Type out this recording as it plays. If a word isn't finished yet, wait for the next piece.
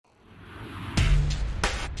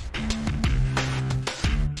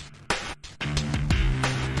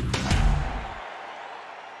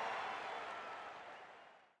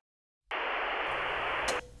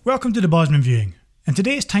Welcome to the Bosman Viewing, and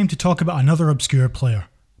today it's time to talk about another obscure player.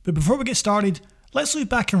 But before we get started, let's look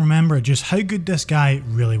back and remember just how good this guy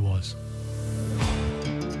really was.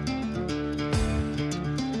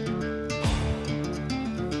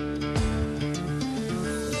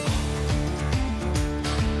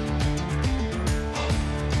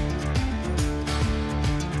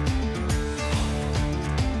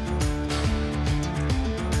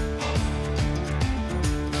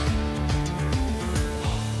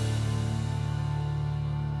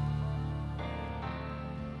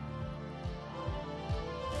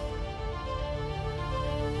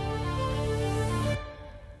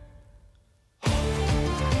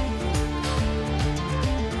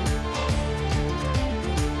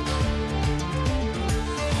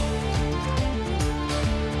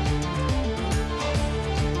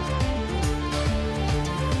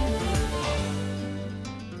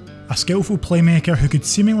 A skillful playmaker who could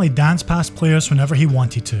seemingly dance past players whenever he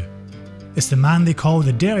wanted to. It's the man they call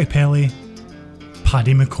the Derry Pele,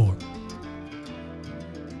 Paddy McCourt.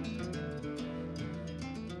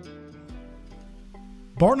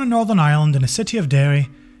 Born in Northern Ireland in the city of Derry,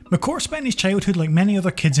 McCourt spent his childhood like many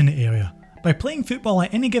other kids in the area, by playing football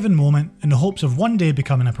at any given moment in the hopes of one day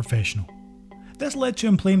becoming a professional. This led to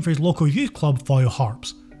him playing for his local youth club Foyle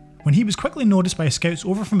Harps, when he was quickly noticed by scouts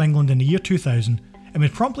over from England in the year 2000 and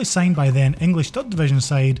was promptly signed by then English 3rd Division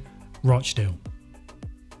side Rochdale.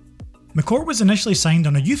 McCourt was initially signed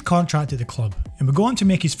on a youth contract at the club and would go on to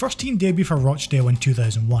make his first team debut for Rochdale in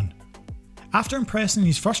 2001. After impressing in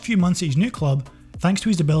his first few months at his new club, thanks to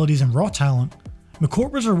his abilities and raw talent,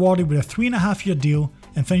 McCourt was rewarded with a 3.5-year deal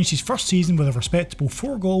and finished his first season with a respectable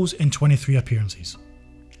 4 goals in 23 appearances.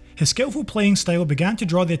 His skillful playing style began to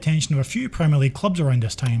draw the attention of a few Premier League clubs around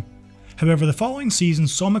this time. However, the following season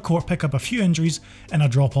saw McCourt pick up a few injuries and a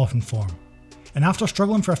drop-off in form, and after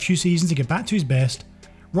struggling for a few seasons to get back to his best,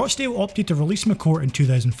 Rochdale opted to release McCourt in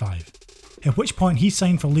 2005, at which point he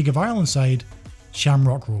signed for League of Ireland side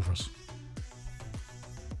Shamrock Rovers.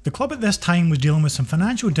 The club at this time was dealing with some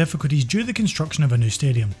financial difficulties due to the construction of a new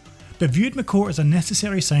stadium, but viewed McCourt as a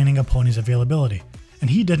necessary signing upon his availability, and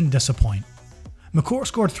he didn't disappoint. McCourt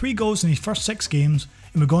scored 3 goals in his first 6 games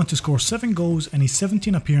and would go on to score 7 goals in his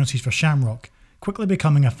 17 appearances for Shamrock, quickly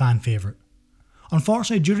becoming a fan favourite.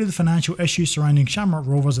 Unfortunately, due to the financial issues surrounding Shamrock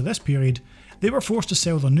Rovers at this period, they were forced to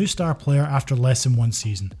sell their new star player after less than 1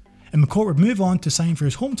 season, and McCourt would move on to sign for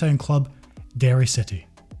his hometown club, Derry City.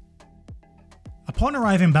 Upon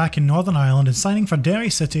arriving back in Northern Ireland and signing for Derry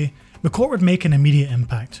City, McCourt would make an immediate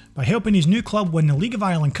impact by helping his new club win the League of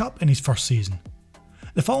Ireland Cup in his first season.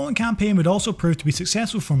 The following campaign would also prove to be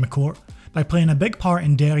successful for McCourt by playing a big part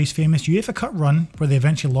in Derry's famous UEFA Cup run, where they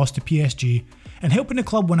eventually lost to PSG, and helping the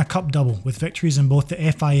club win a cup double with victories in both the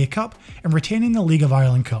FIA Cup and retaining the League of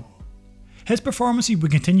Ireland Cup. His performances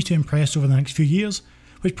would continue to impress over the next few years,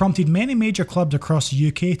 which prompted many major clubs across the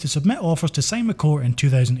UK to submit offers to sign McCourt in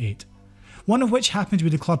 2008, one of which happened to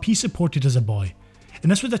be the club he supported as a boy,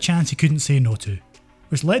 and this was a chance he couldn't say no to,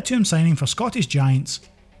 which led to him signing for Scottish giants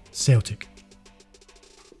Celtic.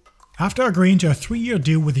 After agreeing to a 3-year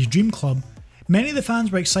deal with his dream club, many of the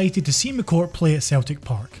fans were excited to see McCourt play at Celtic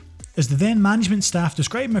Park, as the then management staff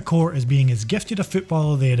described McCourt as being as gifted a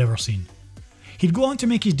footballer they had ever seen. He'd go on to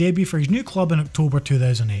make his debut for his new club in October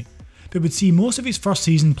 2008, but would see most of his first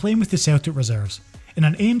season playing with the Celtic reserves, in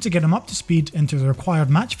an aim to get him up to speed into the required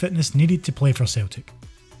match fitness needed to play for Celtic.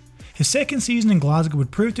 His second season in Glasgow would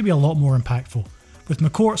prove to be a lot more impactful, with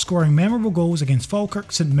McCourt scoring memorable goals against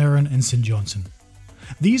Falkirk, St Mirren and St Johnstone.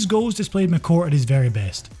 These goals displayed McCourt at his very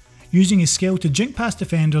best, using his skill to jink past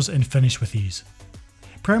defenders and finish with ease.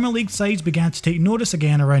 Premier League sides began to take notice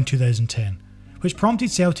again around 2010, which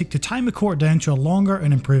prompted Celtic to tie McCourt down to a longer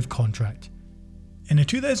and improved contract. In the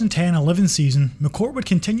 2010-11 season, McCourt would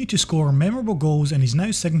continue to score memorable goals in his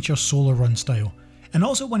now signature solo run style, and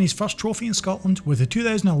also won his first trophy in Scotland with the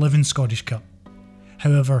 2011 Scottish Cup.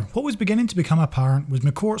 However, what was beginning to become apparent was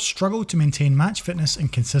McCourt's struggle to maintain match fitness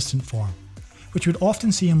and consistent form, which would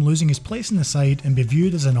often see him losing his place in the side and be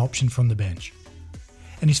viewed as an option from the bench.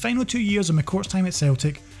 In his final 2 years of McCourt's time at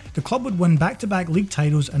Celtic, the club would win back-to-back league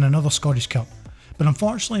titles and another Scottish Cup, but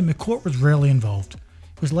unfortunately McCourt was rarely involved,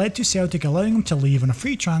 which led to Celtic allowing him to leave on a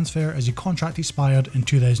free transfer as his contract expired in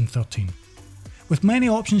 2013. With many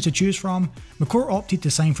options to choose from, McCourt opted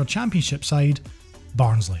to sign for Championship side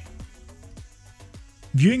Barnsley.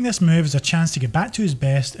 Viewing this move as a chance to get back to his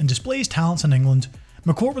best and display his talents in England,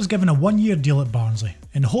 McCourt was given a 1-year deal at Barnsley,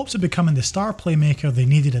 in the hopes of becoming the star playmaker they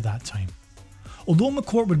needed at that time. Although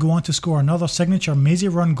McCourt would go on to score another signature mazy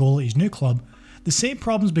run goal at his new club, the same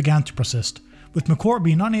problems began to persist, with McCourt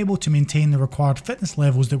being unable to maintain the required fitness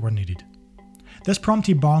levels that were needed. This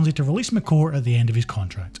prompted Barnsley to release McCourt at the end of his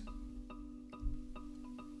contract.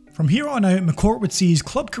 From here on out, McCourt would see his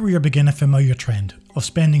club career begin a familiar trend of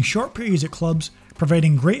spending short periods at clubs,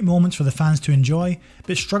 providing great moments for the fans to enjoy,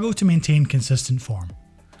 but struggle to maintain consistent form.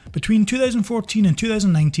 Between 2014 and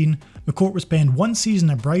 2019, McCourt would spend one season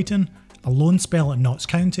at Brighton, a loan spell at Notts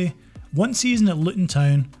County, one season at Luton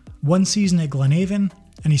Town, one season at Glenavon,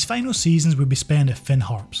 and his final seasons would be spent at Finn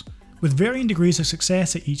Harps, with varying degrees of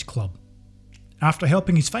success at each club. After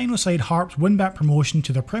helping his final side Harps win back promotion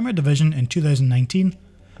to the Premier Division in 2019,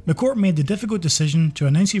 McCourt made the difficult decision to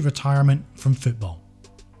announce his retirement from football.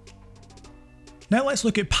 Now let's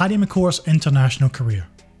look at Paddy McCourt's international career.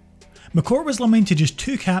 McCourt was limited to just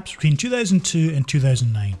 2 caps between 2002 and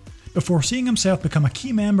 2009, before seeing himself become a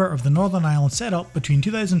key member of the Northern Ireland setup between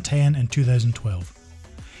 2010 and 2012.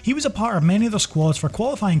 He was a part of many of the squads for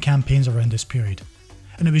qualifying campaigns around this period,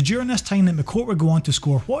 and it was during this time that McCourt would go on to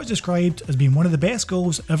score what is described as being one of the best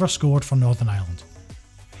goals ever scored for Northern Ireland.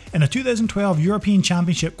 In a 2012 European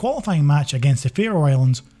Championship qualifying match against the Faroe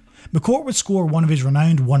Islands, McCourt would score one of his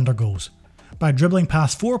renowned wonder goals, by dribbling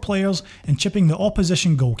past 4 players and chipping the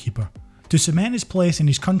opposition goalkeeper, to cement his place in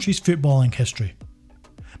his country's footballing history.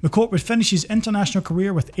 McCourt would finish his international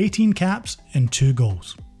career with 18 caps and 2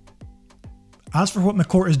 goals. As for what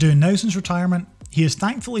McCourt is doing now since retirement, he has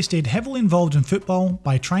thankfully stayed heavily involved in football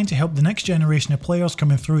by trying to help the next generation of players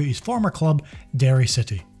coming through at his former club, Derry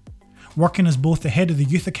City. Working as both the head of the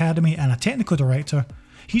youth academy and a technical director,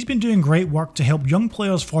 he's been doing great work to help young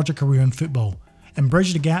players forge a career in football and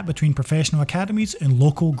bridge the gap between professional academies and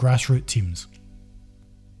local grassroots teams.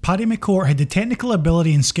 Paddy McCourt had the technical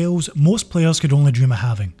ability and skills most players could only dream of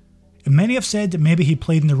having, and many have said that maybe he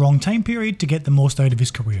played in the wrong time period to get the most out of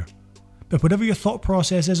his career. But whatever your thought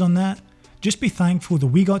process is on that, just be thankful that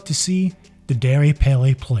we got to see the Derry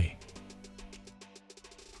Pele play.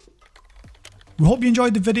 We hope you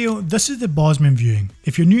enjoyed the video. This is the Bosman viewing.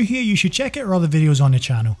 If you're new here, you should check out our other videos on the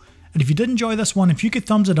channel. And if you did enjoy this one, if you could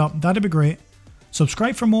thumbs it up, that'd be great.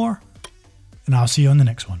 Subscribe for more, and I'll see you on the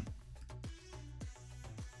next one.